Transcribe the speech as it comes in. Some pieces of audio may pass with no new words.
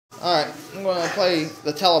Alright, I'm going to play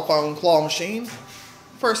the telephone claw machine.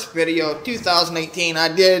 First video of 2018. I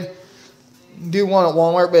did do one at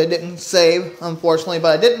Walmart, but it didn't save, unfortunately.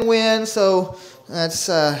 But I didn't win, so that's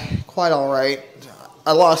quite alright.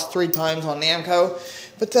 I lost 3 times on Namco,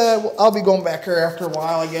 but I'll be going back here after a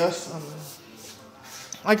while, I guess.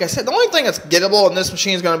 Like I said, the only thing that's gettable in this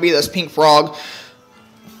machine is going to be this pink frog.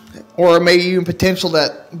 Or maybe even potential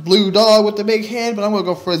that blue dog with the big head, but I'm going to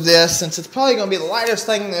go for this since it's probably going to be the lightest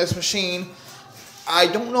thing in this machine. I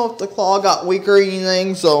don't know if the claw got weaker or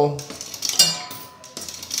anything, so...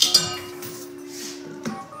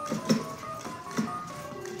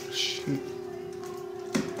 Shoot.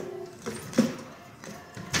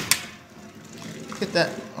 Get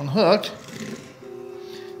that unhooked.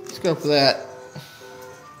 Let's go for that.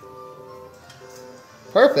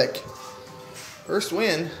 Perfect. First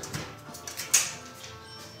win.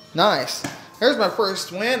 Nice. There's my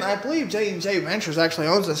first win. I believe J&J Ventures actually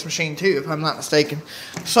owns this machine too, if I'm not mistaken.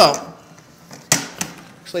 So,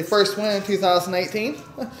 actually first win in 2018.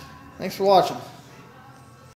 Thanks for watching.